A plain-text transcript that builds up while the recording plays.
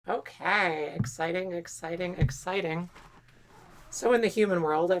Okay, exciting, exciting, exciting. So in the human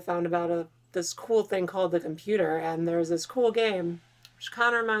world, I found about this cool thing called the computer, and there's this cool game, which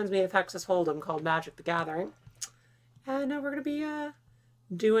kind of reminds me of Texas Hold'em, called Magic the Gathering. And we're going to be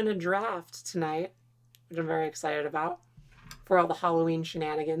doing a draft tonight, which I'm very excited about, for all the Halloween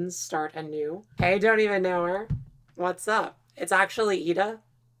shenanigans start anew. Hey, don't even know her. What's up? It's actually Eda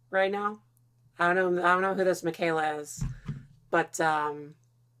right now. I don't know who this Michaela is, but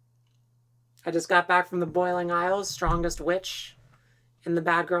I just got back from the Boiling Isles, strongest witch in the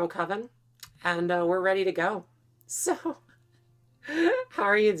Bad Girl Coven, and we're ready to go. So, how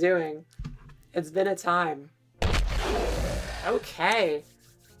are you doing? It's been a time. Okay.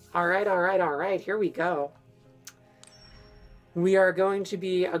 All right. Here we go. We are going to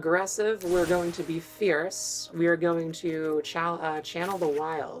be aggressive. We're going to be fierce. We are going to channel the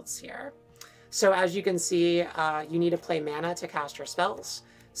wilds here. So as you can see, you need to play mana to cast your spells.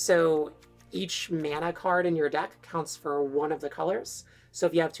 So each mana card in your deck counts for one of the colors. So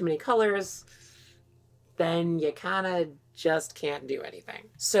if you have too many colors, then you kind of just can't do anything.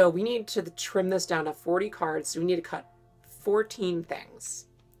 So we need to trim this down to 40 cards. So we need to cut 14 things,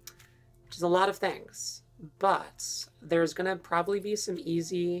 which is a lot of things. But there's going to probably be some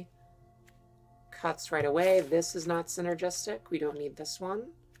easy cuts right away. This is not synergistic. We don't need this one.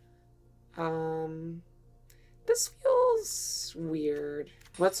 This feels weird.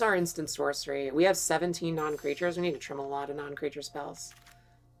 What's our instant sorcery? We have 17 non-creatures. We need to trim a lot of non-creature spells.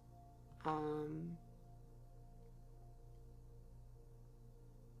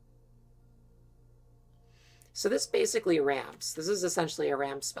 So this basically ramps. This is essentially a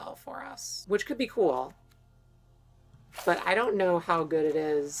ramp spell for us, which could be cool. But I don't know how good it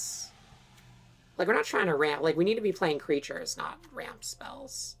is. Like, we're not trying to ramp. Like, we need to be playing creatures, not ramp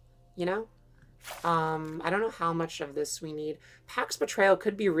spells. You know? I don't know how much of this we need. Pax Betrayal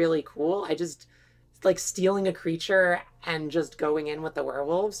could be really cool. I just, like, stealing a creature and just going in with the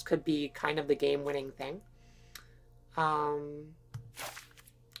werewolves could be kind of the game-winning thing.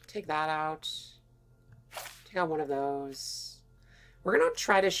 Take that out. Take out one of those. We're going to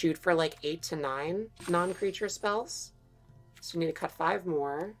try to shoot for, like, 8 to 9 non-creature spells. So we need to cut 5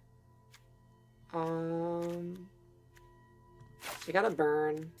 more. We gotta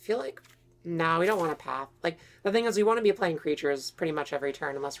burn. I feel like, no, we don't want a path. Like, the thing is, we want to be playing creatures pretty much every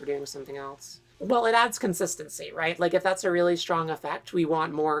turn unless we're doing something else. Well, it adds consistency, right? Like, if that's a really strong effect, we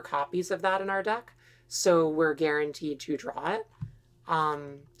want more copies of that in our deck, so we're guaranteed to draw it.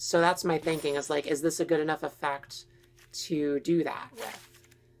 So that's my thinking, is like, is this a good enough effect to do that with?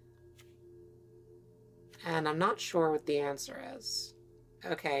 And I'm not sure what the answer is.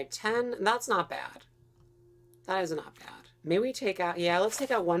 Okay, 10, that's not bad. That is not bad. Maybe we take out, yeah, let's take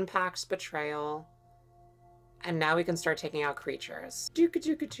out 1 Pax Betrayal. And now we can start taking out creatures.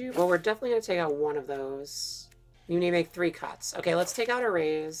 Well, we're definitely going to take out 1 of those. You need to make 3 cuts. Okay, let's take out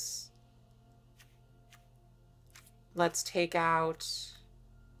Erase. Let's take out...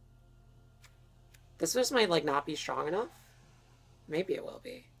 This just might, like, not be strong enough. Maybe it will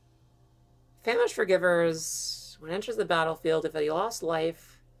be. Famished Forgivers. When it enters the battlefield, if you lost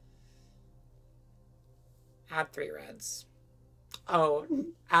life, add 3 reds. Oh,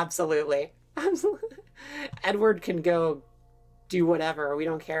 absolutely. Absolutely. Edward can go do whatever. We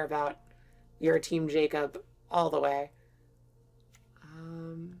don't care about your Team Jacob all the way.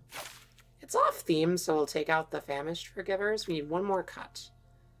 It's off theme, so we'll take out the Famished Forgivers. We need 1 more cut.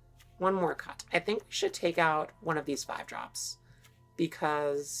 1 more cut. I think we should take out one of these 5-drops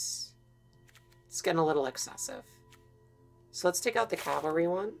because it's getting a little excessive. So let's take out the Cavalry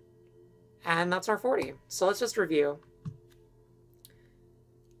one. And that's our 40. So let's just review.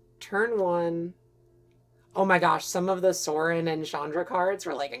 Turn 1. Oh my gosh, some of the Sorin and Chandra cards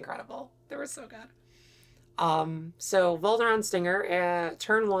were, like, incredible. They were so good. So Voldaron Stinger,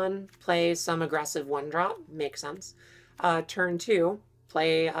 turn 1, play some aggressive 1-drop. Makes sense. Turn 2,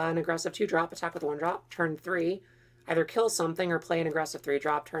 play an aggressive 2-drop, attack with 1-drop. Turn 3, either kill something or play an aggressive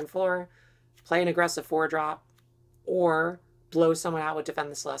 3-drop. Turn 4, play an aggressive 4-drop, or blow someone out with Defend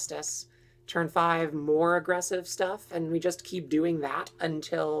the Celestis. Turn 5, more aggressive stuff, and we just keep doing that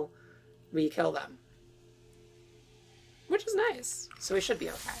until we kill them. Which is nice. So we should be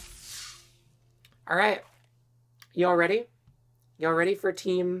okay. All right. Y'all ready? Y'all ready for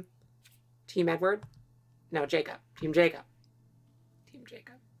Team Edward? No, Jacob. Team Jacob. Team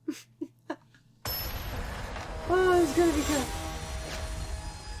Jacob. Oh, it's gonna be good.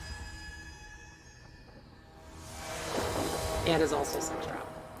 And is also 6-drop.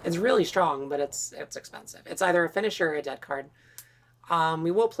 It's really strong, but it's expensive. It's either a finisher or a dead card.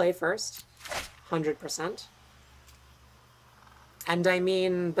 We will play first, 100%. And I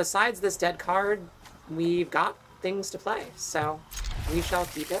mean, besides this dead card, we've got things to play, so we shall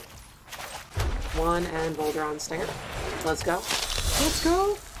keep it. 1 and Volderon Stinger. Let's go. Let's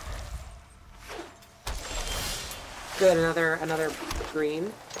go! Good, another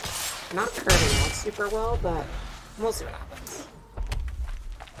green. Not curving out super well, but we'll see what happens.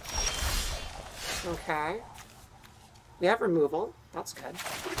 Okay. We have removal. That's good.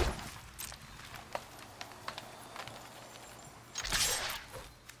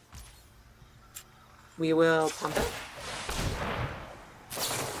 We will pump it.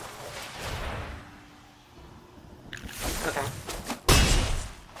 Okay.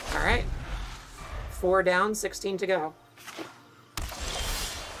 Alright. 4 down, 16 to go.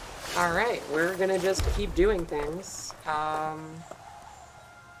 Alright, we're gonna just keep doing things.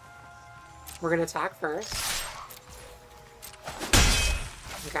 We're gonna attack first.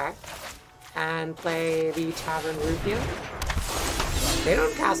 Okay. And play the Tavern Rupia. They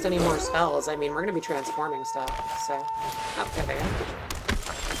don't cast any more spells. I mean, we're gonna be transforming stuff, so... Oh, there they are.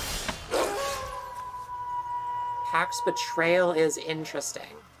 Pax Betrayal is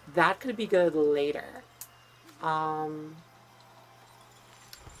interesting. That could be good later.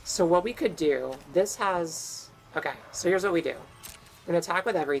 So what we could do... This has... Okay, so here's what we do. We're gonna attack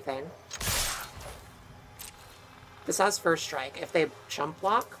with everything. This has first strike. If they jump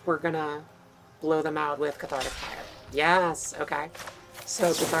block, we're gonna blow them out with Cathartic Fire. Yes, okay.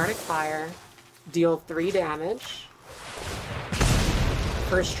 So Cathartic Fire, deal 3 damage.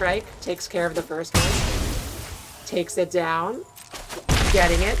 First strike takes care of the first one. Takes it down.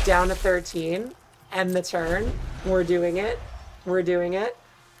 Getting it down to 13. End the turn. We're doing it. We're doing it.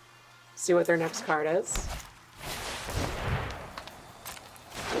 See what their next card is.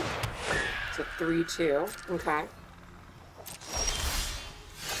 It's a 3-2. Okay.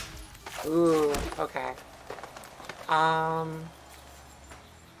 Ooh, okay.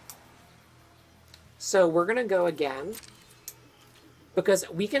 So we're gonna go again. Because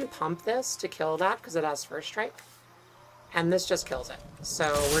we can pump this to kill that because it has first strike. And this just kills it.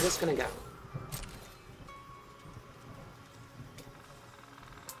 So we're just gonna go.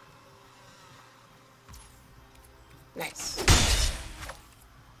 Nice.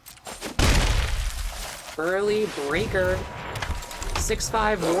 Burly Breaker.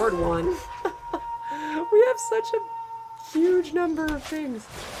 6-5 Ward 1. We have such a huge number of things.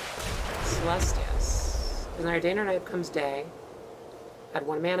 Celestius. If our day or night becomes day. Add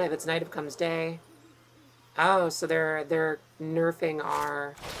 1 mana if it's night, it becomes day. Oh, so they're nerfing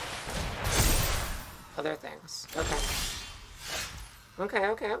our other things. Okay. Okay.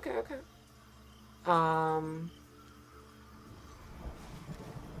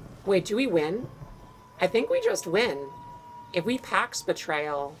 Wait, do we win? I think we just win. If we Pax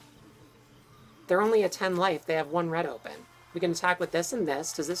Betrayal, they're only at 10 life. They have 1 red open. We can attack with this and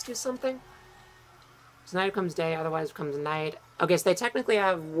this. Does this do something? So night becomes day, otherwise becomes night. Okay, so they technically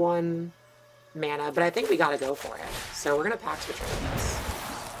have 1 mana, but I think we gotta go for it. So we're gonna Pax Betrayal this.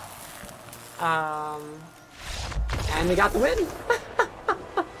 And we got the win!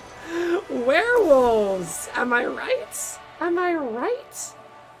 Werewolves! Am I right? Am I right?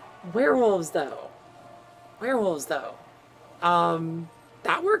 Werewolves, though. Werewolves, though.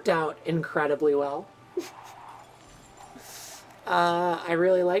 That worked out incredibly well. I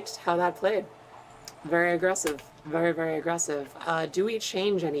really liked how that played. Very aggressive. Very, very aggressive. Do we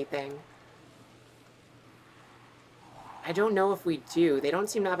change anything? I don't know if we do. They don't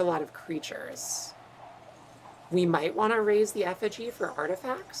seem to have a lot of creatures. We might want to raise the effigy for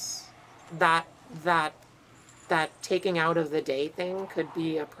artifacts. That taking out of the day thing could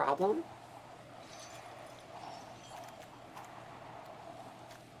be a problem.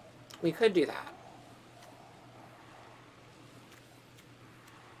 We could do that.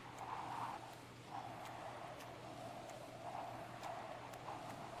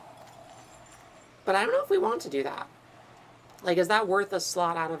 But I don't know if we want to do that. Like, is that worth a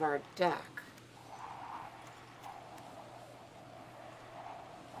slot out of our deck?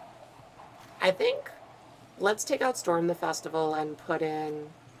 I think let's take out Storm the Festival and put in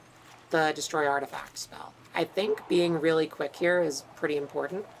the Destroy Artifact spell. I think being really quick here is pretty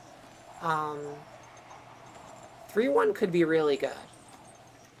important. 3-1 could be really good.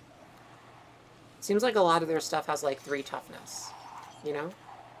 Seems like a lot of their stuff has like 3 toughness, you know?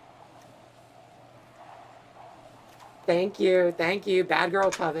 Thank you, Bad Girl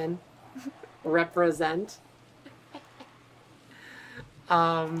Coven. Represent.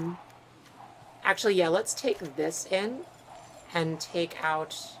 Actually, yeah, let's take this in and take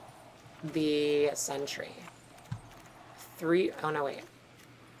out the Sentry. 3, oh no, wait.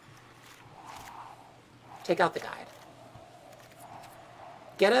 Take out the Guide.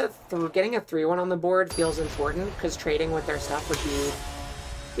 getting a 3-1 on the board feels important because trading with their stuff would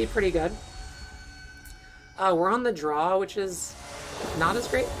be pretty good. We're on the draw, which is not as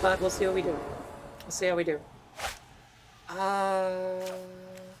great, but we'll see what we do. We'll see how we do.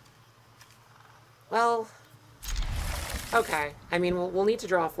 Well, okay. I mean, we'll need to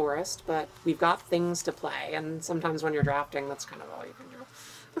draw a forest, but we've got things to play, and sometimes when you're drafting, that's kind of all you can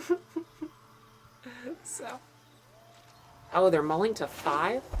do. So. Oh, they're mulling to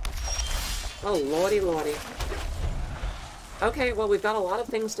 5? Oh, lordy, lordy. Okay, well, we've got a lot of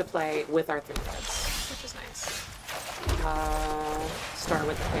things to play with our 3 reds, which is nice. Start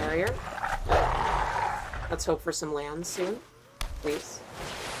with the barrier. Let's hope for some lands soon, please.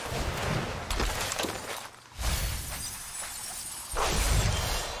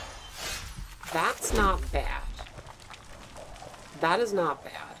 That's not bad. That is not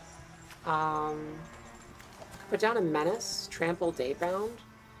bad. Put down a menace, trample Datebound.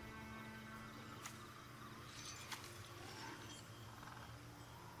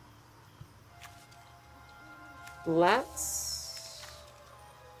 Let's...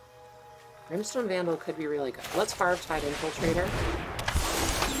 Brimstone Vandal could be really good. Let's Farvetide Infiltrator.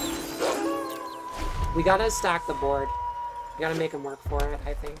 We gotta stack the board. We gotta make them work for it,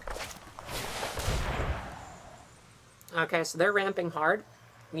 I think. Okay, so they're ramping hard.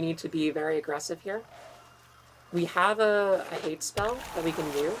 We need to be very aggressive here. We have a hate spell that we can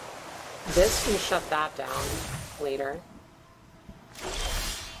do. This can shut that down later.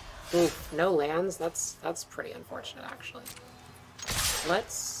 Oof, no lands. That's pretty unfortunate, actually.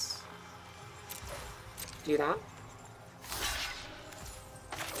 Let's do that.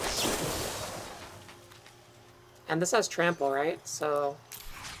 And this has trample, right? So...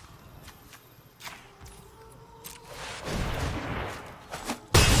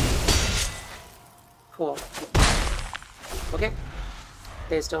 Cool. Okay.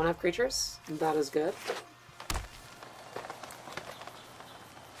 They still don't have creatures. That is good.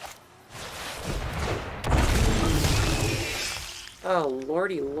 Oh,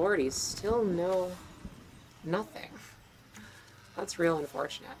 lordy, lordy. Still nothing. That's real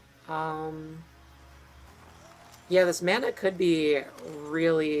unfortunate. Yeah, this mana could be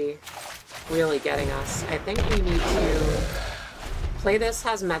really, really getting us. I think we need to play this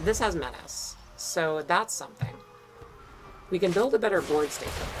has menace. So that's something. We can build a better board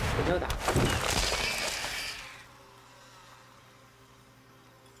state. We know that.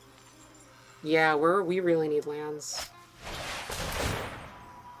 Yeah, we really need lands.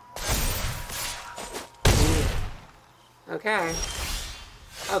 Okay.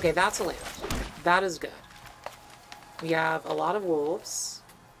 Okay, that's a land. That is good. We have a lot of wolves.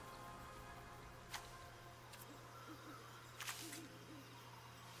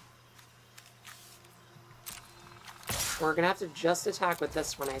 We're gonna have to just attack with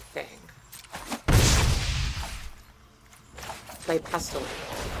this one, I think. Play Pestilence.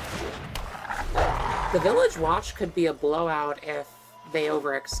 The Village Watch could be a blowout if they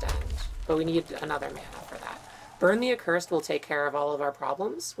overextend, but we need another mana for that. Burn the Accursed will take care of all of our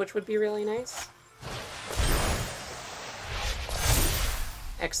problems, which would be really nice.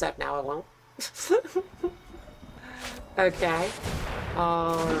 Except now it won't. Okay.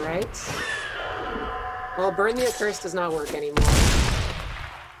 Alright. Well, Burn the Accursed does not work anymore.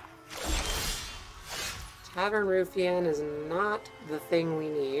 Tavern Ruffian is not the thing we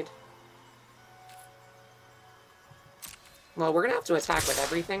need. Well, we're gonna have to attack with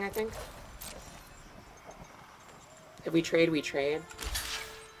everything, I think. If we trade, we trade.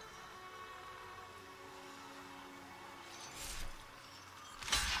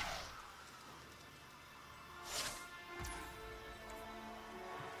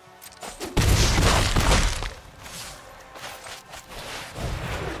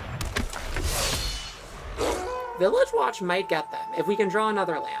 Village Watch might get them, if we can draw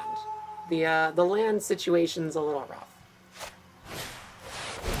another land. The land situation's a little rough.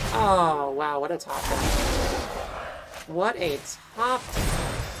 Oh, wow, what a top deck. What a top deck.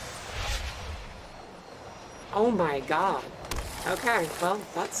 Oh my god. Okay, well,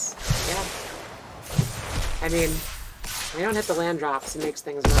 that's... yeah. I mean, we don't hit the land drops, it makes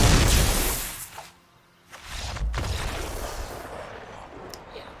things rough.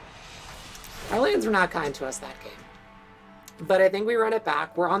 Yeah. Our lands were not kind to us that game. But I think we run it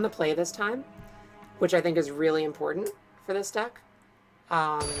back. We're on the play this time, which I think is really important for this deck.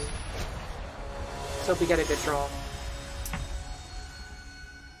 So if we get a good draw.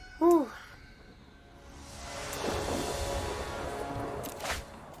 Whew.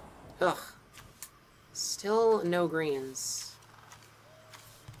 Ugh. Still no greens.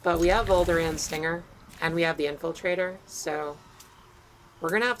 But we have Volduran's Stinger, and we have the Infiltrator, so We're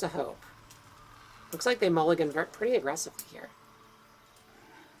gonna have to hope. Looks like they mulligan pretty aggressively here.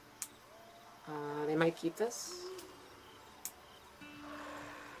 They might keep this.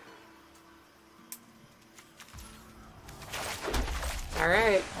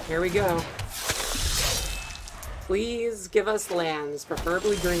 Alright, here we go. Please give us lands,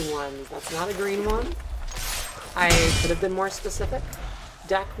 preferably green ones. That's not a green one. I could have been more specific.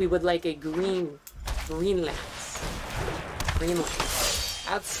 Deck, we would like a green lands. Green lands.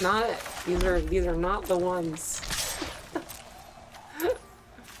 That's not it. These are not the ones.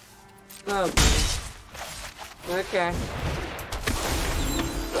 Oh, okay.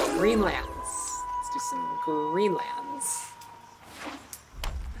 Green lands. Let's do some green lands.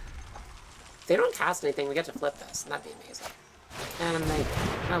 If they don't cast anything, we get to flip this, and that'd be amazing. And I'm like,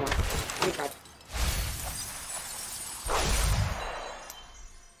 oh well, we tried.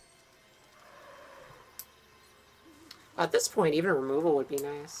 At this point, even a removal would be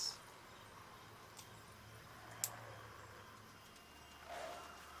nice.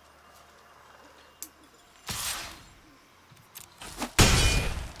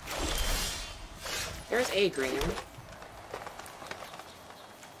 There's a green.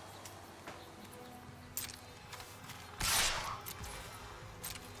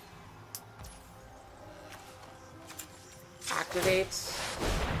 Activates.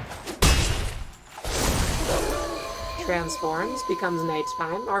 Transforms, becomes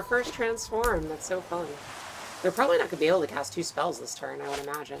nighttime. Our first transform, that's so fun. They're probably not going to be able to cast 2 spells this turn, I would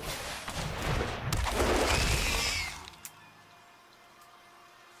imagine.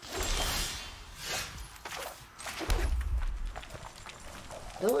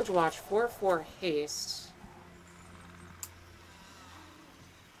 Village Watch, 4/4 haste.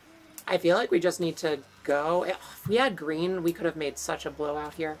 I feel like we just need to go. If we had green, we could have made such a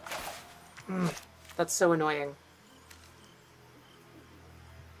blowout here. That's so annoying.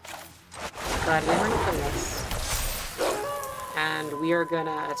 But we're going to play this. And we are going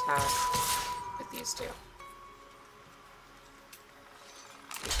to attack with these two.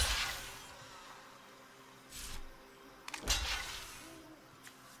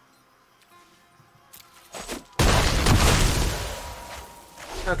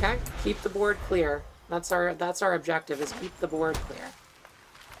 Okay, keep the board clear. That's our objective, is keep the board clear.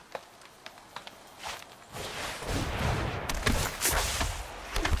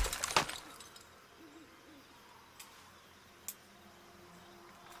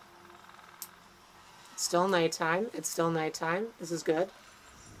 It's still nighttime. It's still nighttime. This is good.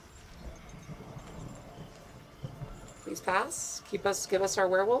 Please pass. Give us our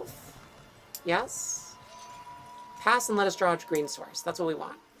werewolf. Yes. Pass and let us draw a green source. That's what we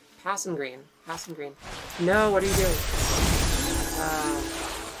want. Pass and green. Pass and green. No, what are you doing?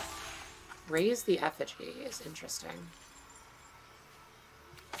 Raise the effigy is interesting.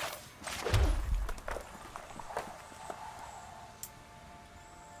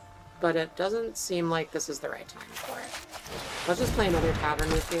 But it doesn't seem like this is the right time for it. Let's just play another Tavern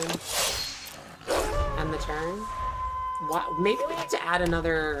Luthean. End the turn. What? Maybe we need to add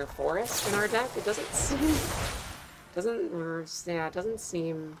another forest in our deck? It doesn't seem... it doesn't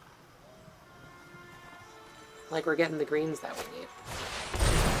seem like we're getting the greens that we need.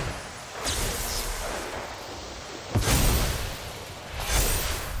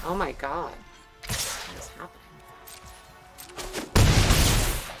 Oh my god. What is happening?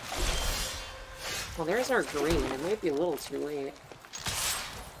 Well, there's our green. It might be a little too late.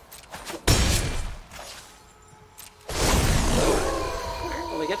 Alright,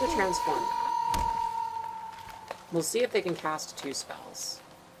 well, we get to transform that. We'll see if they can cast 2 spells.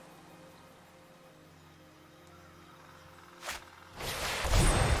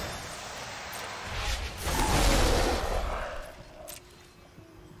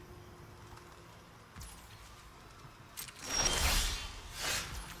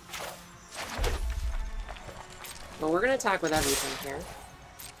 Well, we're going to attack with everything here.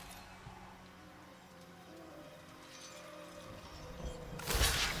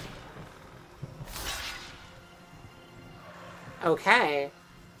 Okay,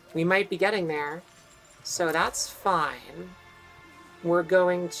 we might be getting there, so that's fine. We're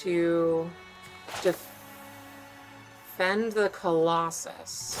going to defend the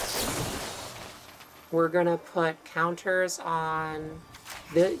Colossus. We're going to put counters on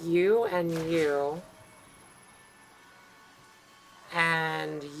you and you.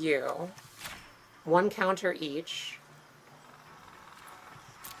 And you. 1 counter each.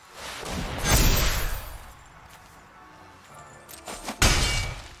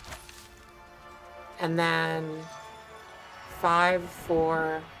 And then 5,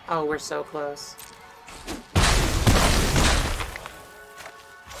 4... Oh, we're so close.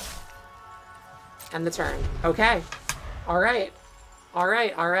 End the turn. Okay. Alright.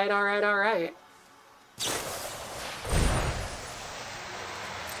 Alright, alright, alright, alright.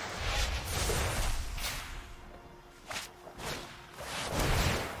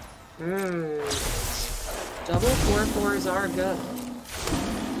 Double 4/4s are good.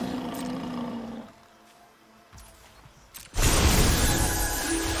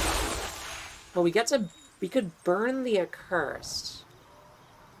 Well, we could burn the accursed.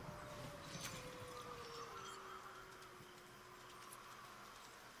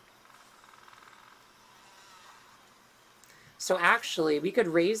 So actually, we could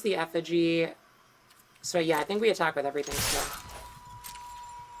raise the effigy. So yeah, I think we attack with everything still.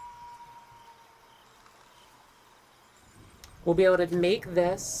 We'll be able to make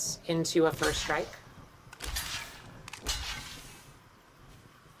this into a first strike.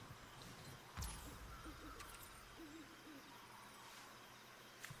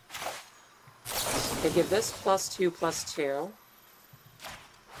 Okay, give this +2/+2.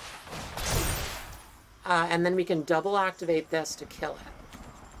 And then we can double activate this to kill it.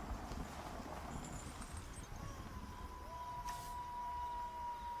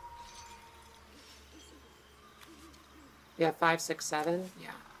 Yeah, 5, 6, 7.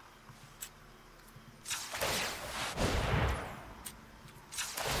 Yeah.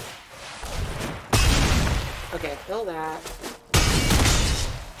 Okay, kill that.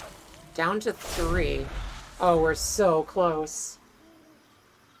 Down to 3. Oh, we're so close.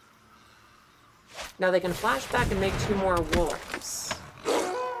 Now they can flash back and make 2 more wolves.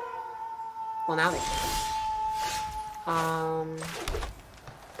 Well, now they can.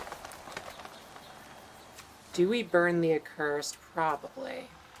 Do we burn the accursed? Probably.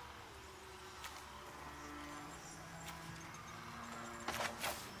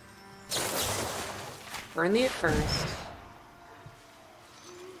 Burn the accursed.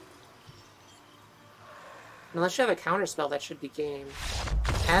 Unless you have a counterspell, that should be game.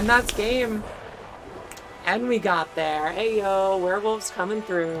 And that's game! And we got there. Hey yo, werewolves coming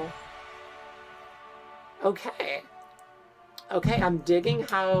through. Okay. Okay, I'm digging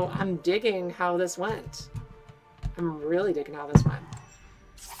how this went. I'm really digging how this went.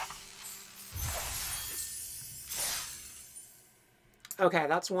 Okay,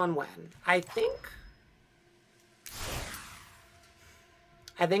 that's 1 win. I think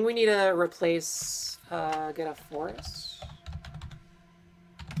we need to replace, get a forest.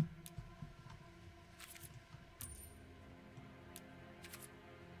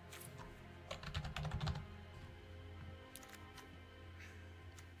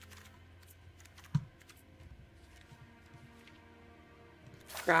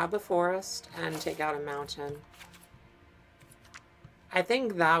 Grab a forest and take out a mountain. I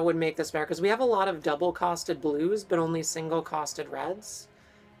think that would make this better, because we have a lot of double-costed blues, but only single-costed reds.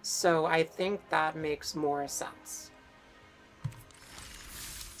 So I think that makes more sense.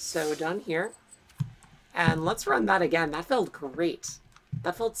 So done here. And let's run that again. That felt great.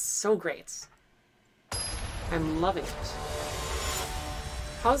 That felt so great. I'm loving it.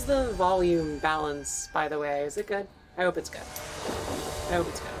 How's the volume balance, by the way? Is it good? I hope it's good. I hope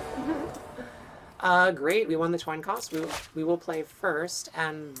it's good. Great, we won the twine cost. We will play first,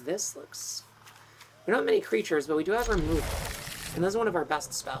 and this looks... We don't have many creatures, but we do have removal. And this is one of our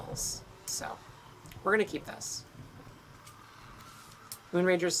best spells. So, we're going to keep this.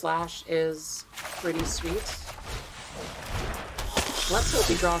 Moonrager Slash is pretty sweet. Let's hope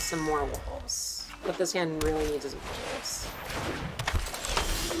we draw some more wolves. What this hand really needs is wolves.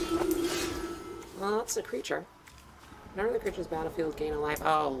 Well, that's a creature. Whenever the creature's battlefield, gain a life.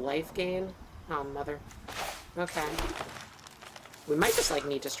 Oh, life gain? Oh, mother. Okay. We might just, like,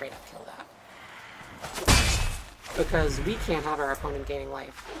 need to straight up kill that. Because we can't have our opponent gaining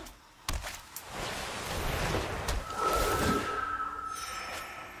life.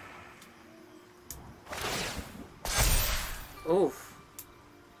 Oof.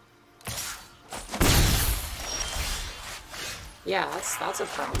 Yeah, that's a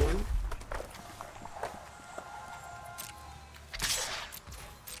problem.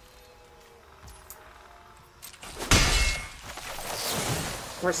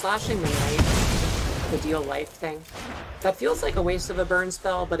 We're slashing the knight, the deal life thing. That feels like a waste of a burn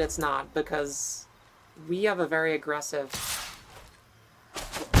spell, but it's not, because we have a very aggressive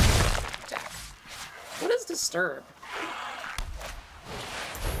deck. What is Disturb?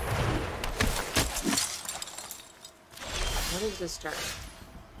 What is Disturb?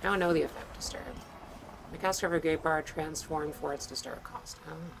 I don't know the effect Disturb. The caster of a great bar transformed for its Disturb cost.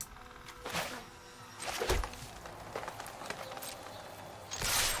 Oh.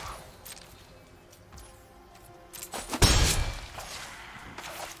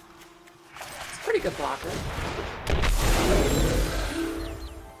 Okay. good blocker.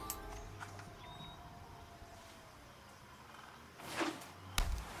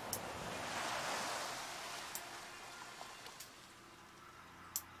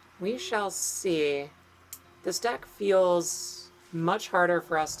 We shall see. This deck feels much harder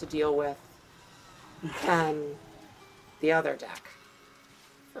for us to deal with than the other deck,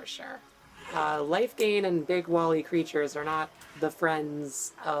 for sure. Life gain and big wally creatures are not the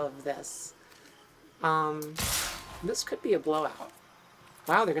friends of this. This could be a blowout.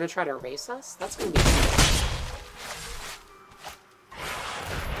 Wow, they're going to try to erase us? That's going to be cool.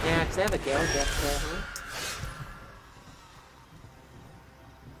 Yeah, because they have a Gale Gift there, huh?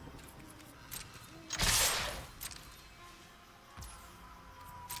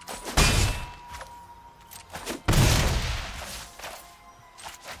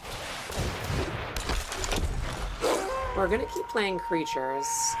 We're gonna keep playing creatures.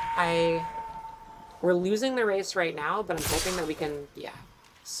 We're losing the race right now, but I'm hoping that we can, yeah.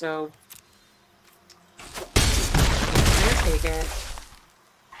 So, I'm gonna take it.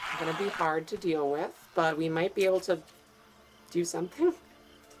 It's gonna be hard to deal with, but we might be able to do something.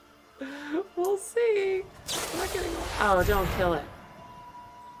 We'll see. I'm not getting... Oh, don't kill it.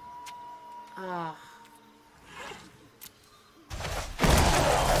 Ah.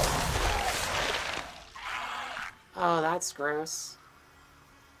 Oh, that's gross.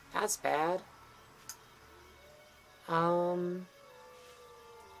 That's bad. You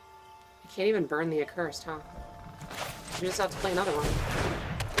can't even burn the accursed, huh? You just have to play another one.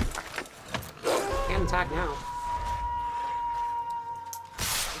 Can't attack now.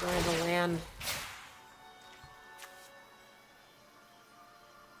 I'm going to land.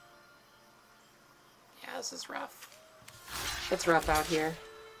 Yeah, this is rough. It's rough out here.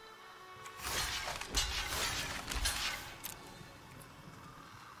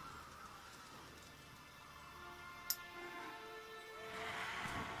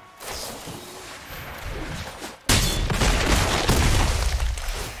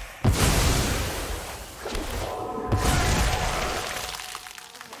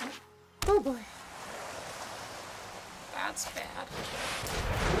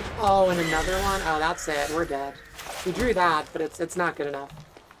 Oh, and another one? Oh, that's it. We're dead. We drew that, but it's not good enough.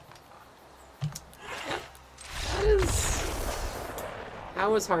 Yeah. That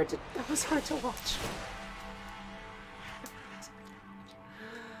was hard to watch.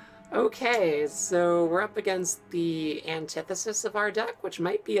 Okay, so we're up against the antithesis of our deck, which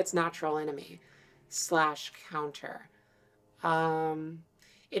might be its natural enemy / counter.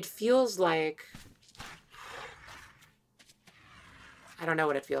 It feels like... I don't know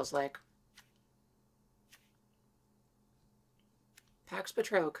what it feels like. Pax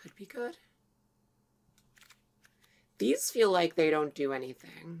Betrayal could be good. These feel like they don't do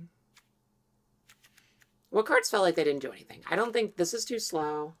anything. What cards felt like they didn't do anything? I don't think this is too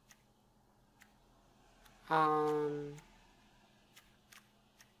slow.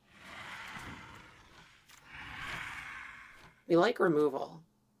 We like removal.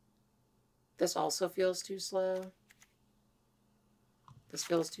 This also feels too slow. This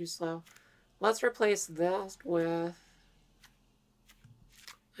feels too slow. Let's replace that with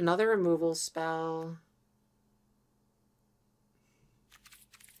another removal spell.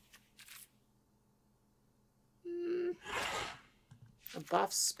 A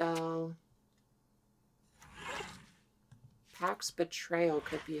buff spell. Pax Betrayal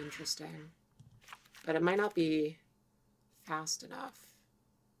could be interesting, but it might not be fast enough.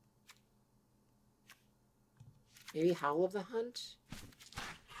 Maybe Howl of the Hunt?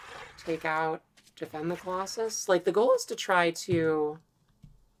 Take out, defend the Colossus. Like, the goal is to try to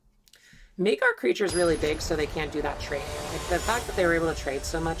make our creatures really big so they can't do that trade. Like, the fact that they were able to trade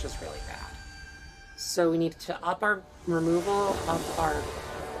so much is really bad. So we need to up our removal, up our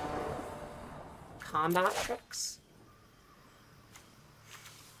combat tricks.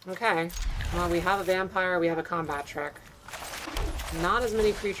 Okay, well, we have a vampire, we have a combat trick. Not as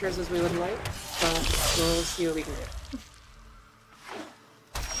many creatures as we would like, but we'll see what we can do.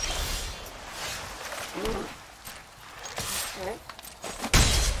 Okay.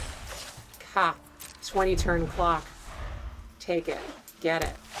 Ha! 20 turn clock. Take it. Get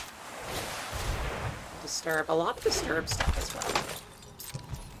it. Disturb. A lot of disturb stuff as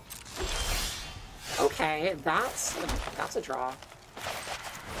well. Okay, that's a draw.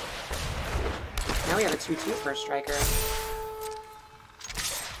 Now we have a 2/2 for a striker.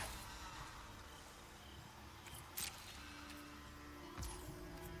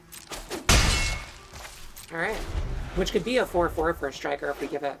 Alright. Which could be a 4/4 for a striker if we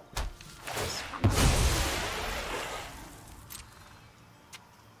give it.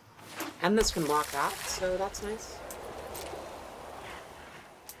 And this can block that, so that's nice.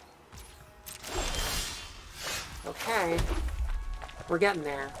 Okay. We're getting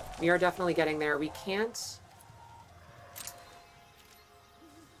there. We are definitely getting there. We can't...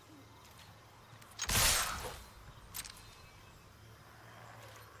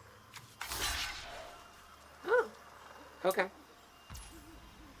 Oh. Okay.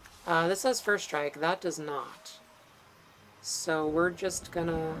 This says first strike. That does not. So we're just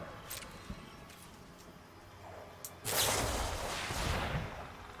gonna...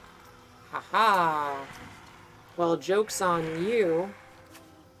 Haha! Well, joke's on you,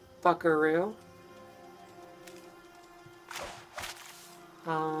 buckaroo.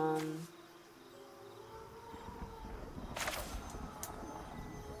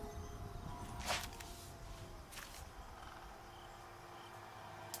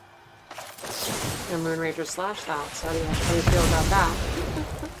 Your Moonrager slashed that, so how do you feel about that?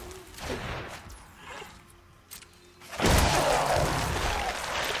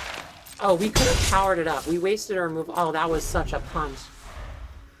 Oh, we could have powered it up. We wasted a removal. Oh, that was such a punt.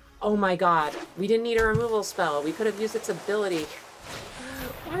 Oh my god. We didn't need a removal spell. We could have used its ability.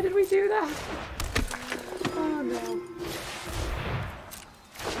 Why did we do that? Oh no.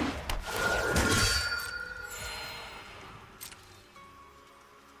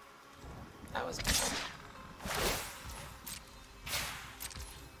 That was bad.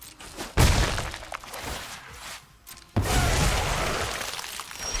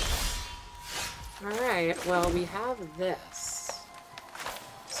 Alright, well, we have this.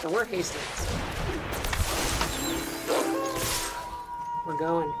 So we're hasting this. We're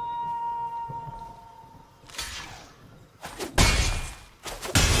going.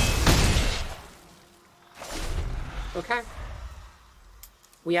 Okay.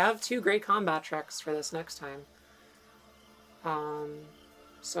 We have 2 great combat tricks for this next time.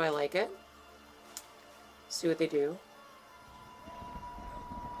 So I like it. See what they do.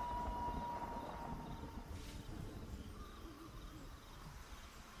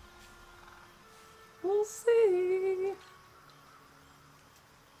 We'll see.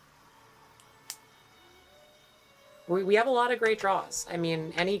 We have a lot of great draws. I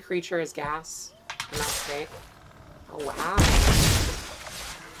mean, any creature is gas, and that's great. Oh, wow.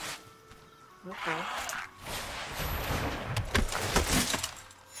 Okay.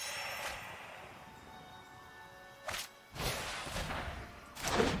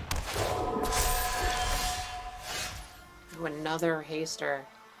 Oh, another haster.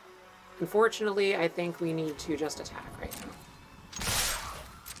 Unfortunately, I think we need to just attack right now.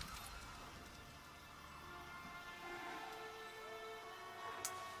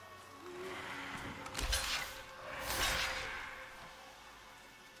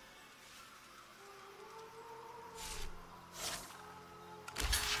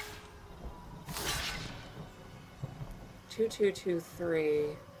 Two, 2, 2, 3.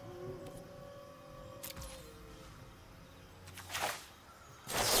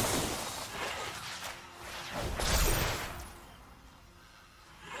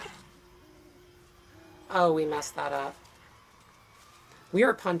 Oh, we messed that up. We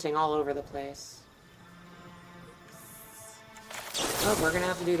are punting all over the place. Oh, we're gonna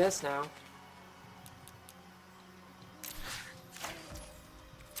have to do this now.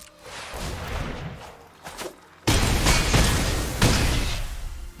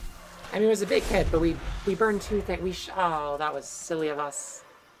 I mean, it was a big hit, but we burned 2 things. Oh, that was silly of us.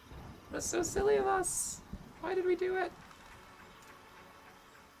 That was so silly of us. Why did we do it?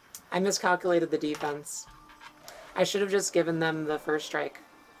 I miscalculated the defense. I should have just given them the first strike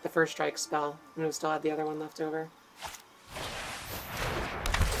spell, and we still had the other one left over.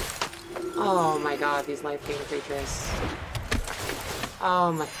 Oh my god, these life-gain creatures.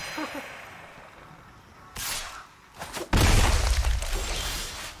 Oh my god.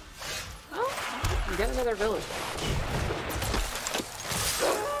 Oh, we get another village.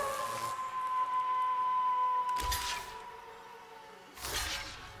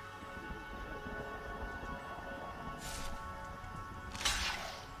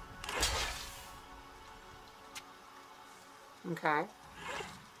 Okay.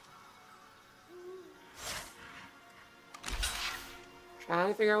 Trying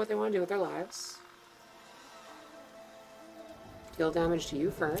to figure out what they want to do with their lives. Deal damage to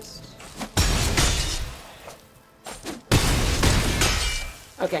you first.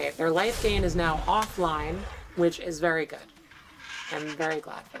 Okay, their life gain is now offline, which is very good. I'm very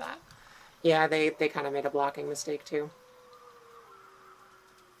glad for that. Yeah, they kind of made a blocking mistake too.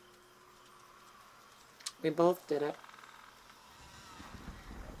 We both did it.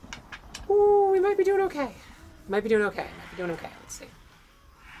 Ooh, we might be doing okay. Might be doing okay. Might be doing okay. Let's see.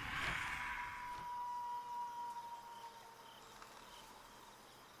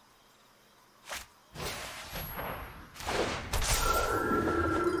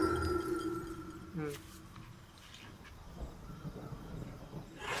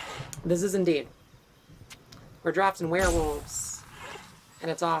 This is indeed. We're drafting werewolves,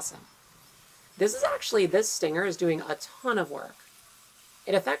 and it's awesome. This stinger is doing a ton of work.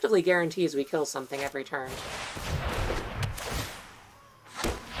 It effectively guarantees we kill something every turn.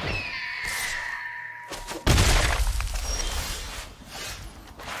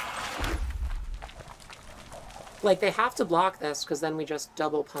 Like, they have to block this, because then we just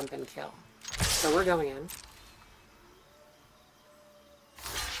double pump and kill. So we're going in.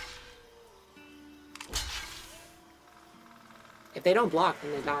 If they don't block,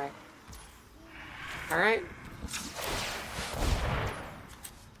 then they die. Alright.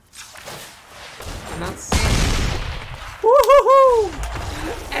 And that's... Woohoo!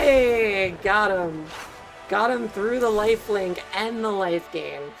 Hey! Got him! Got him through the lifelink and the life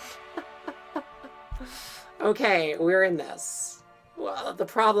gain. Okay, we're in this. Well, the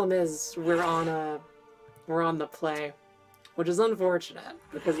problem is we're on the play, which is unfortunate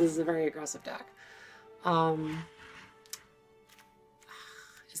because this is a very aggressive deck.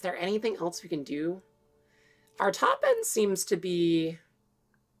 Is there anything else we can do? Our top end seems to be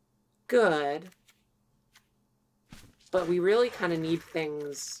good, but we really kind of need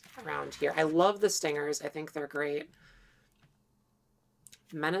things around here. I love the stingers. I think they're great.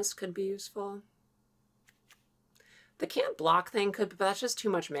 Menace could be useful. The can't block thing could, but that's just too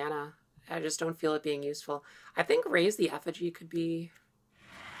much mana. I just don't feel it being useful. I think Raise the Effigy could be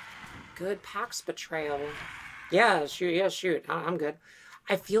good. Pax Betrayal. Yeah, shoot. Yeah, shoot. I'm good.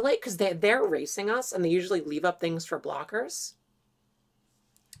 I feel like, because they're racing us, and they usually leave up things for blockers.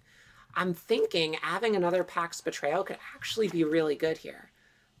 I'm thinking having another Pax Betrayal could actually be really good here.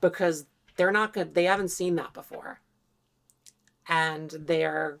 Because they're not good. They haven't seen that before. And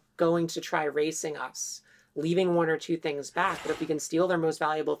they're going to try racing us, leaving one or two things back. But if we can steal their most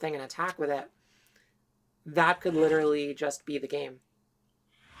valuable thing and attack with it, that could literally just be the game.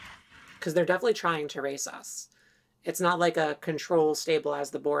 Because they're definitely trying to race us. It's not like a control,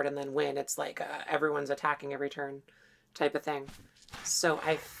 stabilize the board, and then win. It's like everyone's attacking every turn type of thing. So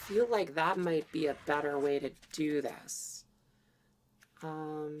I feel like that might be a better way to do this.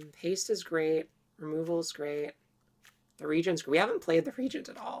 Haste is great. Removal is great. The Regent's great. We haven't played the Regent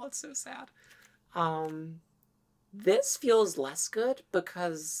at all. It's so sad. This feels less good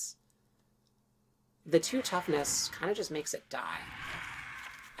because the 2 toughness kind of just makes it die.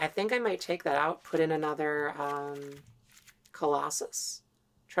 I think I might take that out, put in another Colossus,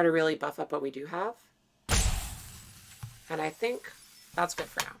 try to really buff up what we do have. And I think that's good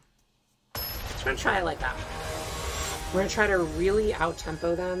for now. Just gonna try it like that. We're gonna try to really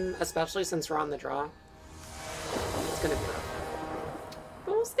out-tempo them, especially since we're on the draw. It's gonna be rough.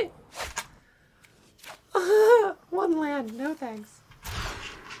 But we'll see. 1 land, no thanks.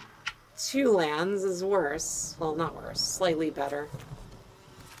 2 lands is worse. Well, not worse, slightly better.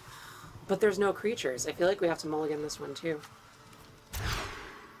 But there's no creatures. I feel like we have to mulligan this one too.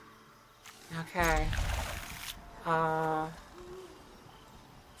 Okay.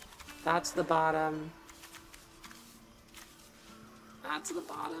 That's the bottom. That's the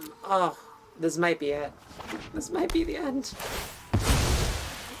bottom. Oh, this might be it. This might be the end.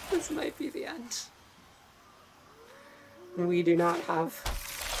 This might be the end. We do not have...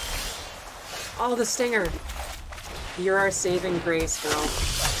 Oh, the stinger! You're our saving grace, girl.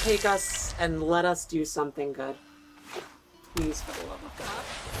 Take us and let us do something good. Please, for the love of God.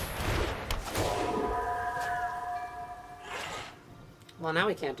 Well, now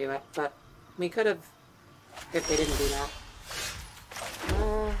we can't do it, but we could have if they didn't do that.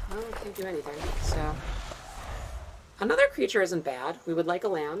 Well, we can't do anything, so... Another creature isn't bad. We would like a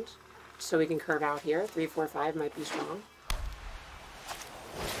land, so we can curve out here. 3, 4, 5 might be strong.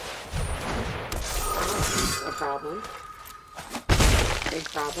 That's a problem. Big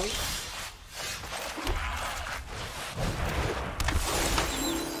problem.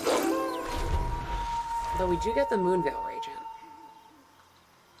 Though we do get the Moonveil Regent.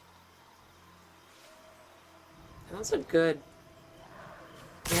 And that's a good...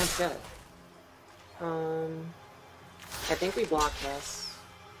 Yeah, that's good. I think we block this.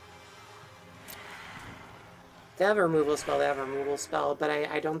 They have a removal spell, but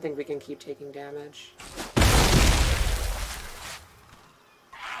I don't think we can keep taking damage.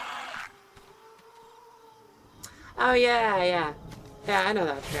 Oh, yeah. Yeah, I know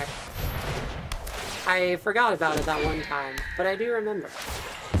that trick. I forgot about it that one time, but I do remember.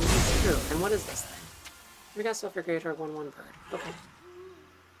 This is true. And what is this thing? We got stuff for Creator 1/1 bird. Okay.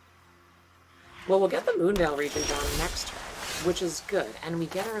 Well, we'll get the Moonveil Regent down next turn, which is good. And we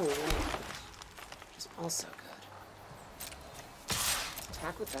get our land, which is also good.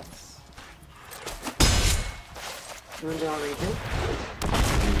 Attack with this. Moonveil Regent.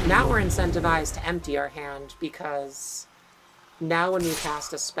 Now we're incentivized to empty our hand because now when we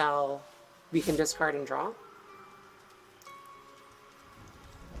cast a spell, we can discard and draw.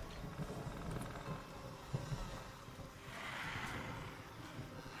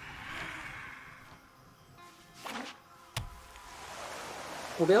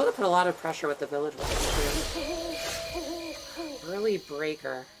 We'll be able to put a lot of pressure with the village weapon too. Early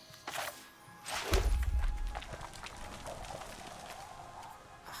breaker.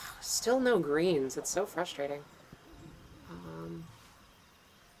 Ugh, still no greens. It's so frustrating.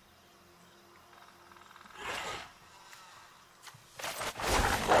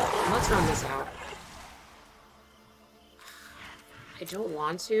 Let's run this out. I don't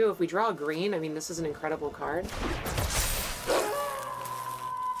want to. If we draw a green, I mean, this is an incredible card.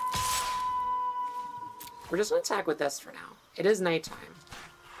 We're just going to attack with this for now. It is nighttime.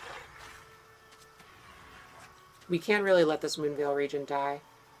 We can't really let this Moonveil Regent die.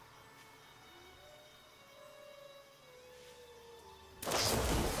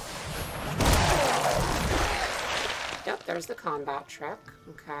 Yep, there's the combat trick.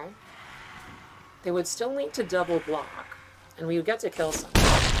 Okay. They would still need to double block, and we would get to kill someone.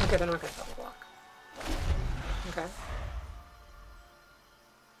 Okay, they're not going to double block. Okay.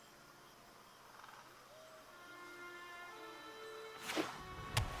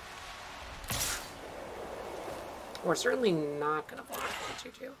 We're certainly not going to block the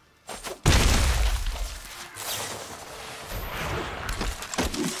 2-2.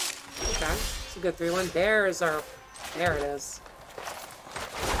 Okay, it's a good 3-1. There's our... There it is.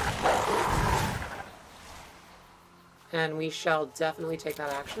 And we shall definitely take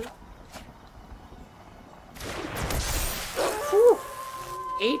that action. Whew.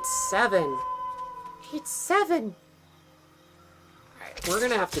 8-7. 8-7! Alright, we're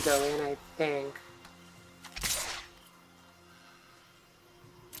going to have to go in, I think.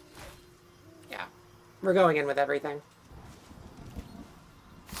 We're going in with everything.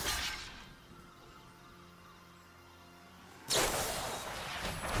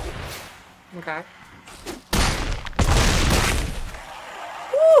 Okay.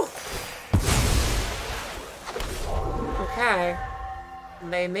 Woo! Okay.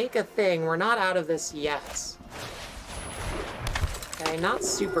 They make a thing. We're not out of this yet. Okay, not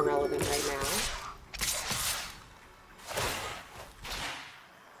super relevant right now.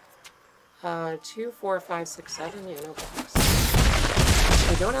 2, 4, 5, 6, 7. Yeah, no blocks.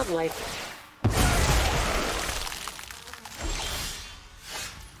 I don't have life.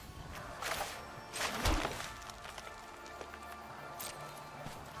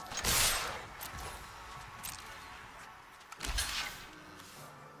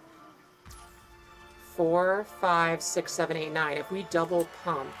 4, 5, 6, 7, 8, 9. If we double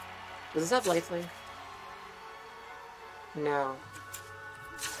pump, does this have lifelink? No.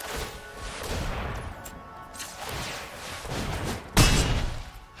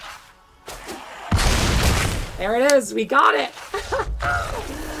 There it is! We got it!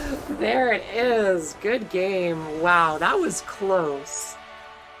 There it is! Good game. Wow, that was close.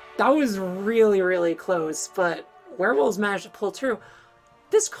 That was really, really close, but werewolves managed to pull through.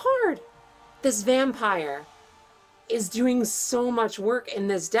 This card, this vampire, is doing so much work in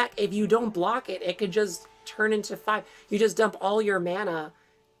this deck. If you don't block it, it could just turn into 5. You just dump all your mana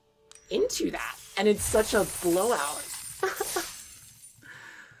into that, and it's such a blowout.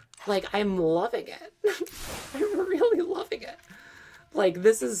 Like, I'm loving it. I'm really loving it. Like,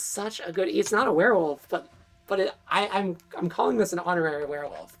 this is such a good... It's not a werewolf, but I'm calling this an honorary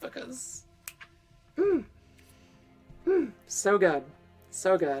werewolf because... so good.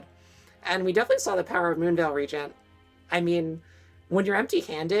 So good. And we definitely saw the power of Moonveil Regent. I mean, when you're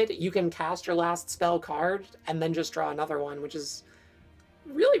empty-handed, you can cast your last spell card and then just draw another one, which is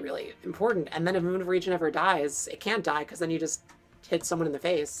really, really important. And then if Moonveil Regent ever dies, it can't die because then you just hit someone in the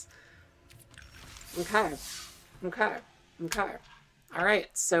face. Okay. Okay. Okay. All right.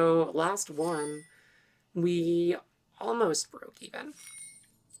 So last one, we almost broke even.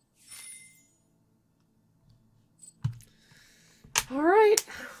 All right.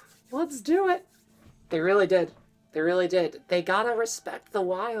 Let's do it. They really did. They really did. They gotta respect the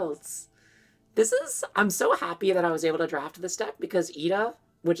wilds. I'm so happy that I was able to draft this deck because Eda,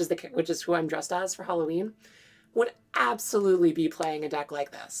 which is who I'm dressed as for Halloween, would absolutely be playing a deck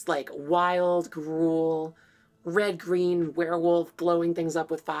like this. Like wild, gruel, red-green, werewolf, blowing things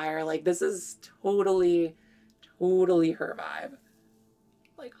up with fire. Like this is totally, totally her vibe.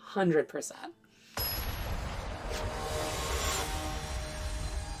 Like 100%.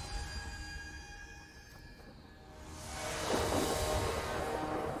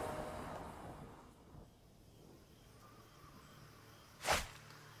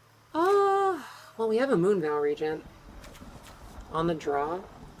 Well, we have a Moonveil Regent on the draw.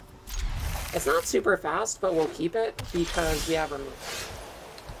 It's not super fast, but we'll keep it because we have removal.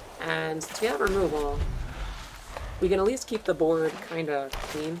 And since we have removal, we can at least keep the board kind of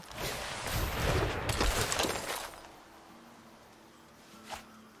clean.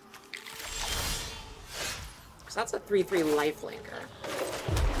 Because that's a 3/3 lifelinker.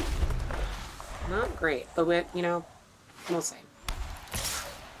 Not great, but we, you know, we'll see.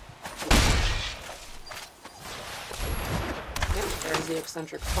 Yep, there's the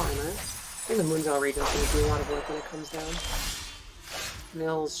eccentric farmer. I think the Moonveil Regent's going to do a lot of work when it comes down.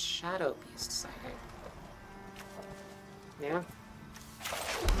 Mill's Shadow Beast sighting. Yeah.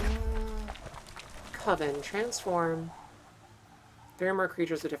 Coven, transform. 3 or more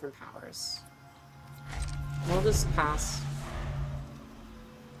creatures with different powers. We'll just pass.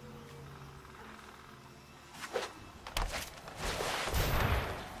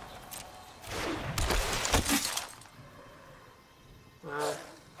 Wow.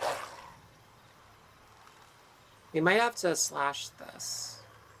 We might have to slash this.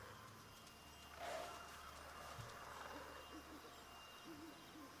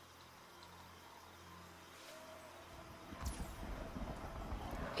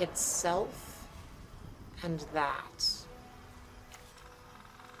 Itself and that.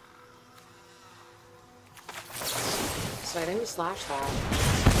 So I think we slash that.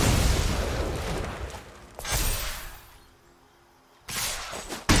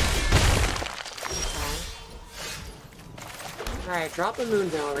 Alright, drop a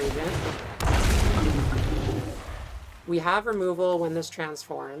Moonveil Regent. We have removal when this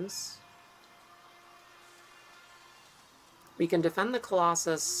transforms. We can defend the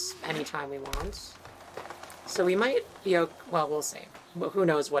Colossus anytime we want. So we might be okay. Well, we'll see. Who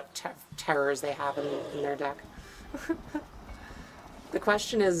knows what terrors they have in their deck. The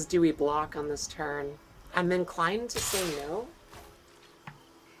question is, do we block on this turn? I'm inclined to say no.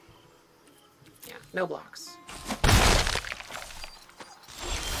 Yeah, no blocks.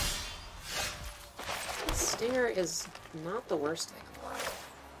 Stinger is not the worst thing in the world.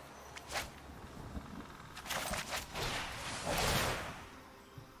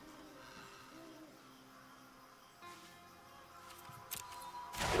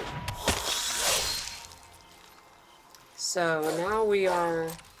 So now we are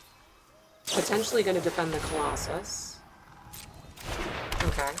potentially going to defend the Colossus.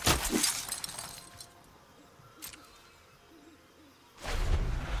 Okay.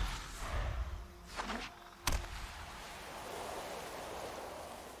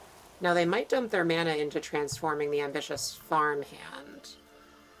 Now they might dump their mana into transforming the Ambitious Farm hand.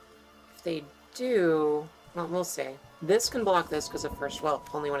 If they do, well, we'll see. This can block this because of first, well,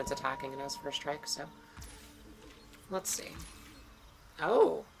 only when it's attacking it has first strike, so. Let's see.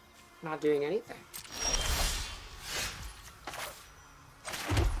 Oh, not doing anything.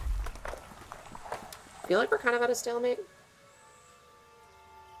 Feel like we're kind of at a stalemate.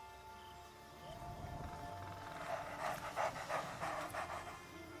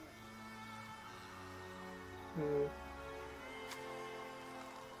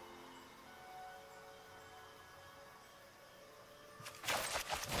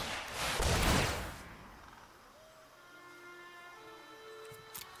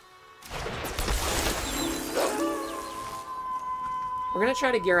 We're going to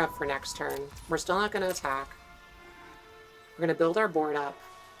try to gear up for next turn. We're still not going to attack. We're going to build our board up.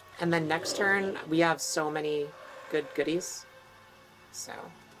 And then next turn, we have so many good goodies. So.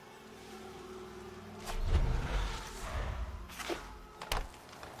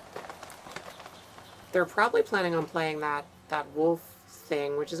 They're probably planning on playing that wolf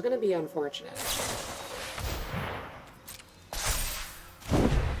thing, which is going to be unfortunate.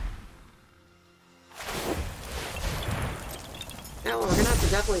 No, we're going to have to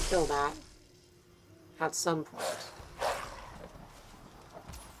definitely kill that at some point.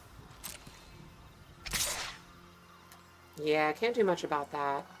 Yeah, I can't do much about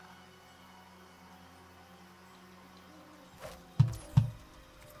that.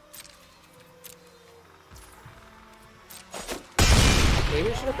 Maybe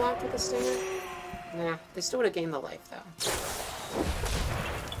we should have blocked with the stinger? Nah, they still would have gained the life, though.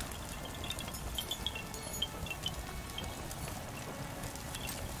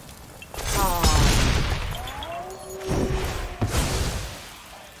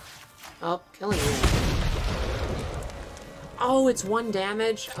 Oh, killing you. Oh, it's 1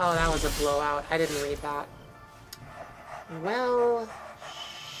 damage? Oh, that was a blowout. I didn't read that. Well,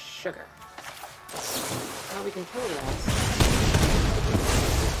 sugar. Oh, we can kill this.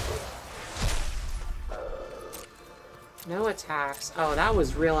 No attacks. Oh, that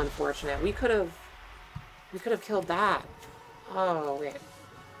was real unfortunate. We could have We could have killed that. Oh, wait.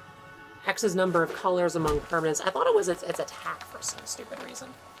 X's number of colors among permanents. I thought it was its attack for some stupid reason.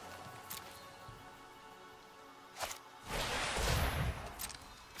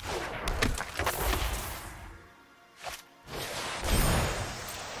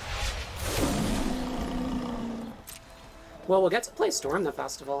 Well, we'll get to play Storm the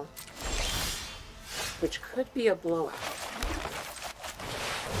Festival, which could be a blowout.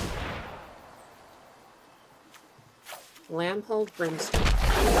 Lamphold Brimstone.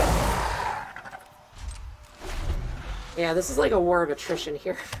 Yeah, this is like a war of attrition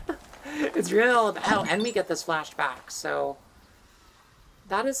here. It's real about... Oh, and we get this flashed back, so...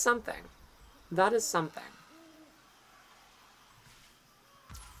 That is something. That is something.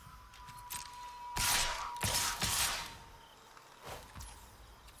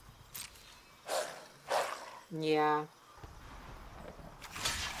 Yeah.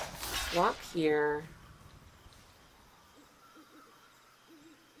 Walk here.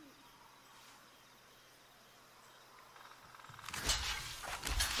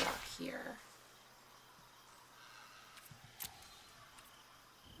 Walk here.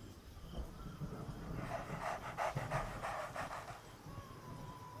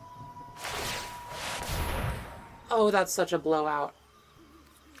 Oh, that's such a blowout.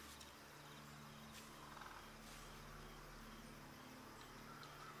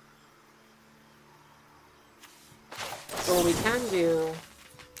 So we can do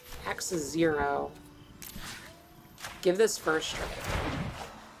X is 0. Give this first strike.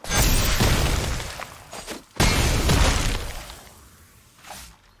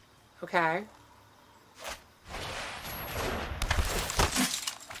 Okay.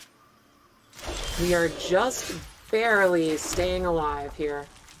 We are just barely staying alive here.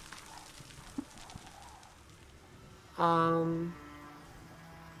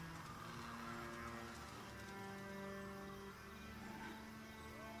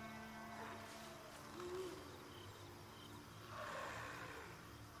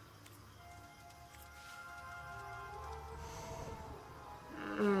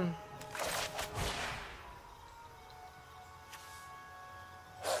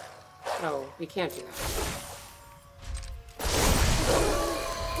 Oh, we can't do that.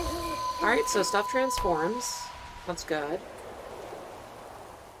 Alright, so stuff transforms. That's good.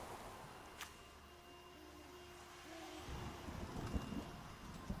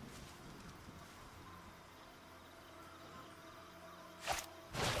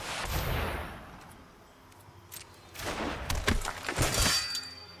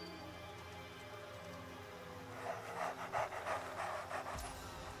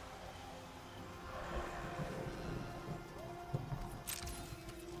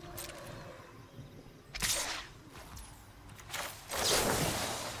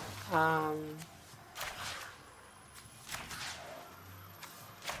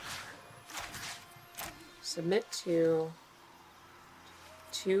 Submit to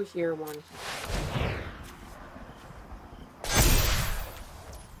 2 here, 1 here.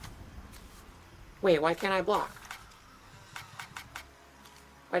 Wait, why can't I block?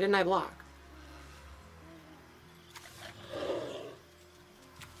 Why didn't I block?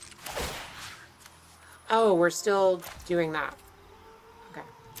 Oh, we're still doing that. Okay.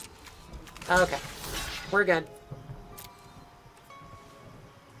 Okay. We're good.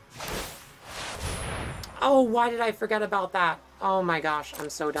 Oh, why did I forget about that? Oh my gosh,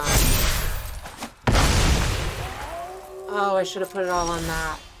 I'm so dumb. Oh, I should have put it all on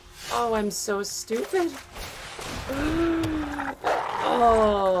that. Oh, I'm so stupid.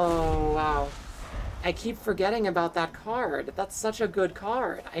 Oh, wow. I keep forgetting about that card. That's such a good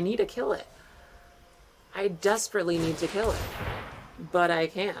card. I need to kill it. I desperately need to kill it. But I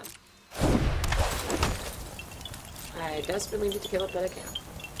can't. I desperately need to kill it, but I can't.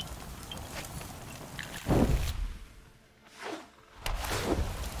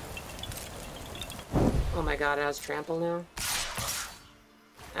 Oh my god, it has trample now?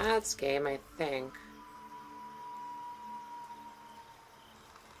 That's game, I think.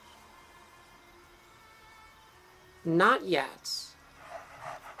 Not yet.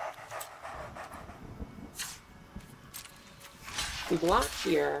 We block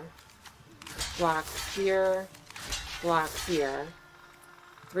here, block here, block here.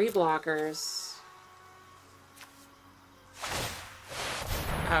 3 blockers.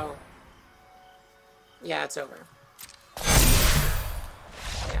 Oh. Yeah, it's over.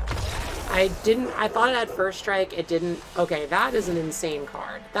 Yeah. I thought it had first strike, it didn't. Okay, that is an insane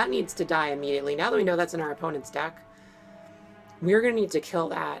card. That needs to die immediately. Now that we know that's in our opponent's deck, we're gonna need to kill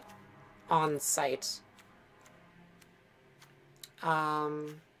that on sight.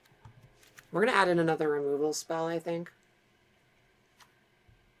 We're going to add in another removal spell, I think.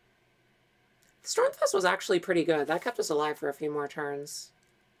 Stormfest was actually pretty good. That kept us alive for a few more turns.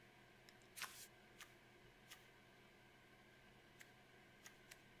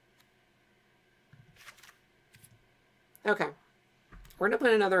 Okay. We're going to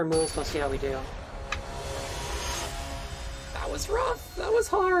put another removal spell, see how we do. That was rough. That was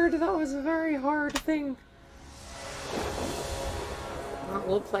hard. That was a very hard thing. Well,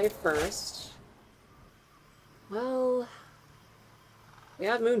 we'll play first. Well, we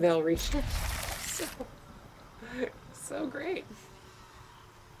have Moonveil reach it. So great.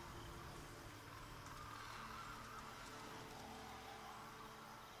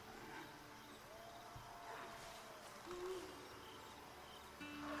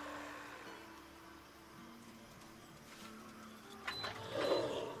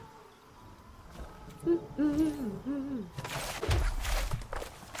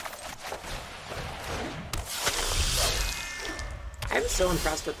 I'm so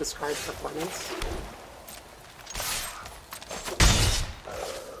impressed with this card's performance.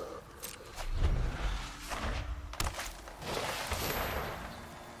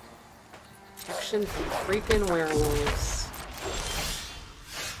 Protection from freaking werewolves.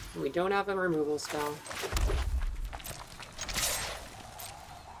 We don't have a removal spell.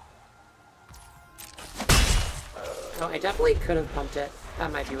 Oh, I definitely could have pumped it.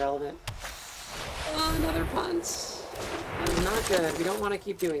 That might be relevant. Oh, another punt. Not good. We don't want to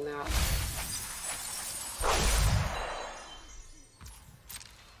keep doing that.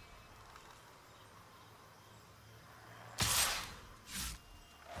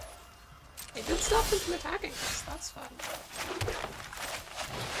 It did stop them from attacking us. That's fun.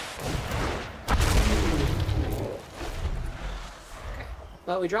 Okay.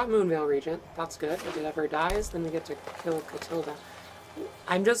 Well, we drop Moonveil Regent. That's good. If it ever dies, then we get to kill Catilda.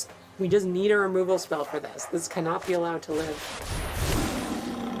 We just need a removal spell for this. This cannot be allowed to live.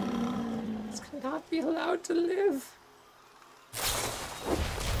 This cannot be allowed to live.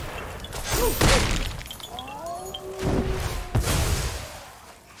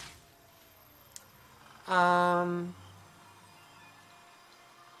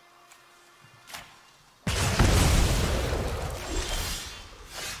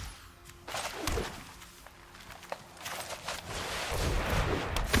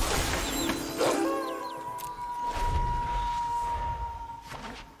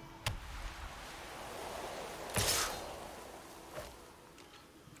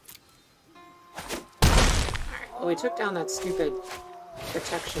 Well, we took down that stupid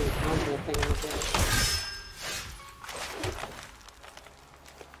protection counter thing we did.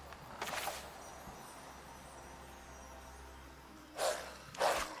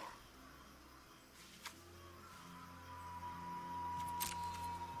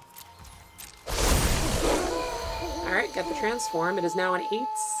 Alright, get the transform. It is now an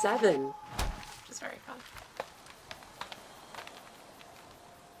 8/7, which is very fun.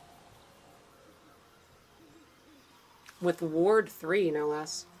 With Ward 3, no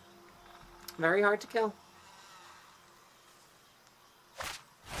less. Very hard to kill.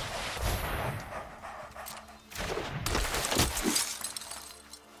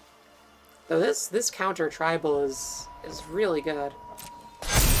 Though this counter tribal is really good.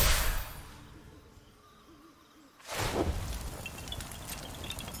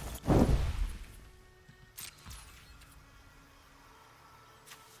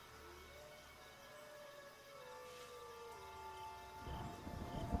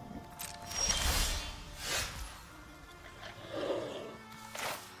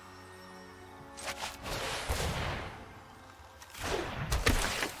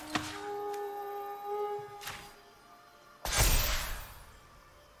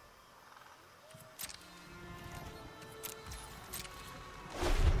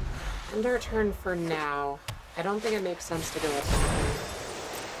 End our turn for now. I don't think it makes sense to go attacking.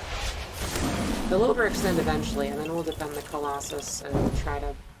 They'll overextend eventually, and then we'll defend the Colossus and try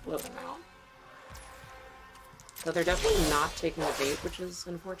to blow them out. So they're definitely not taking the bait, which is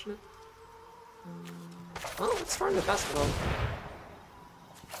unfortunate. Well, let's storm the festival.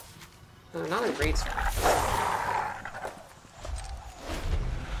 No, not a great start.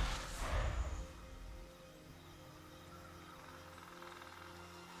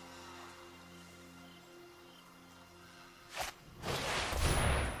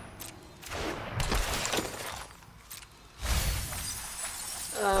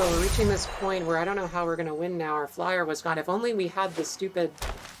 Oh, we're reaching this point where I don't know how we're gonna win now. Our flyer was gone. If only we had the stupid...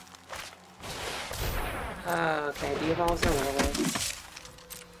 okay, de-evolves are werewolves.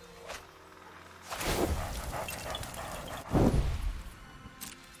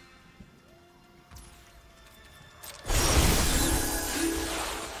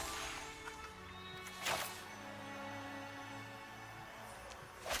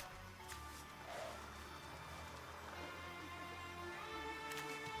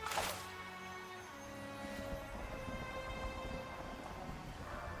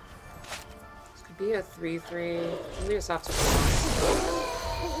 Be a 3/3. Maybe a soft support.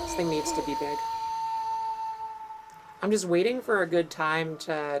 This thing needs to be big. I'm just waiting for a good time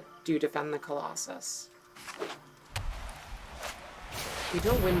to do Defend the Colossus. We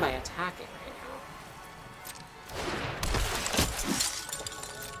don't win by attacking right now.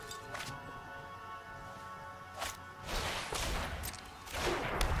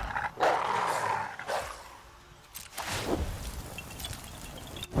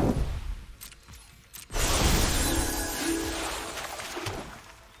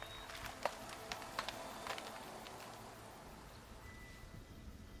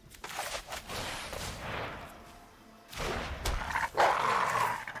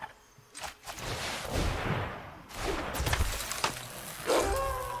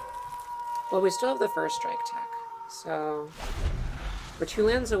 Well, we still have the first strike tech, so we're 2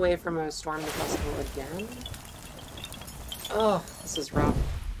 lands away from a Storm the Festival again. Oh, this is rough.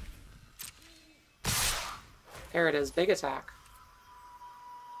 There it is, big attack.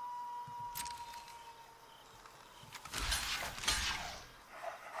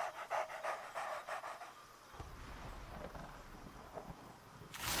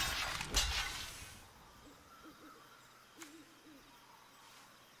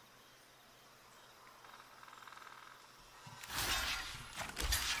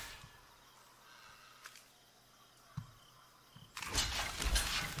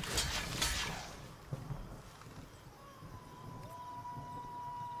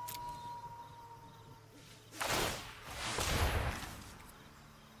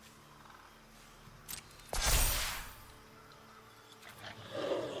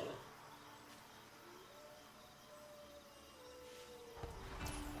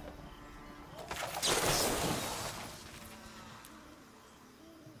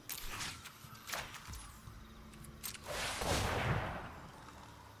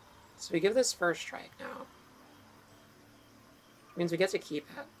 So we give this first strike now. Means we get to keep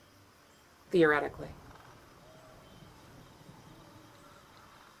it. Theoretically.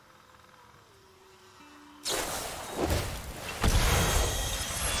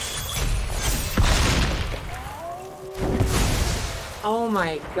 Oh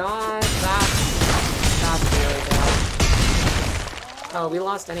my god, that's really bad. Oh, we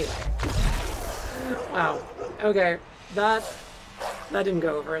lost anyway. Wow. Okay, that didn't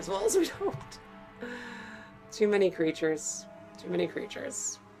go over as well as we hoped. Too many creatures. Too many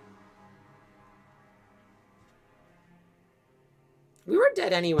creatures. We were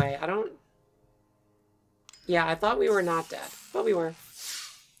dead anyway. I don't... Yeah, I thought we were not dead, but we were.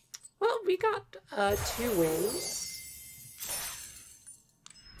 Well, we got 2 wins.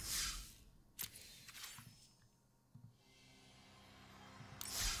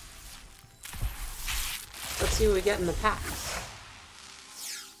 Let's see what we get in the packs.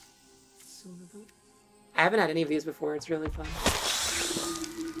 I haven't had any of these before. It's really fun.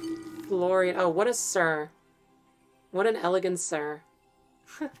 Florian. Oh, what a sir. What an elegant sir.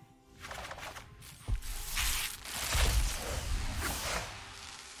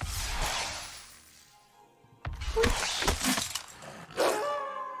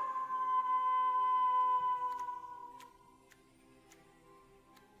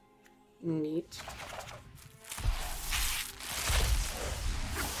 Neat.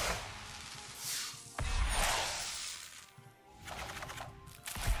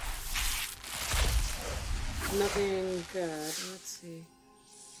 Nothing good. Let's see.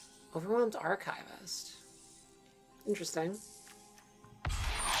 Overwhelmed Archivist. Interesting.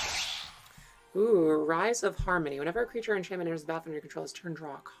 Ooh, Rise of Harmony. Whenever a creature or enchantment enters the battlefield under your control, it's turn,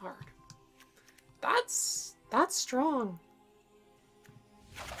 draw a card. That's strong.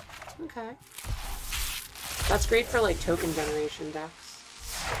 Okay. That's great for like token generation decks.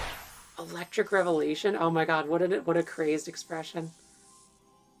 Electric Revelation. Oh my god, what a crazed expression.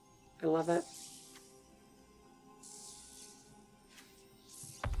 I love it.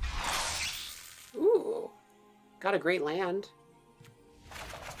 Ooh, got a great land.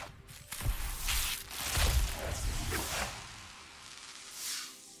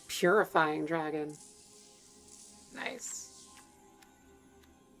 Purifying Dragon. Nice.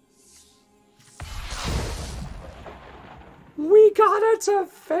 We got a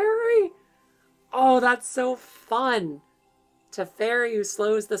Teferi! Oh, that's so fun. Teferi who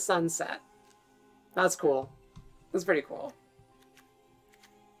slows the sunset. That's cool. That's pretty cool.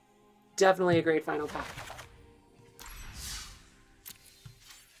 Definitely a great final pack.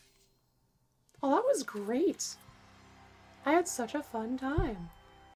 Oh, that was great. I had such a fun time.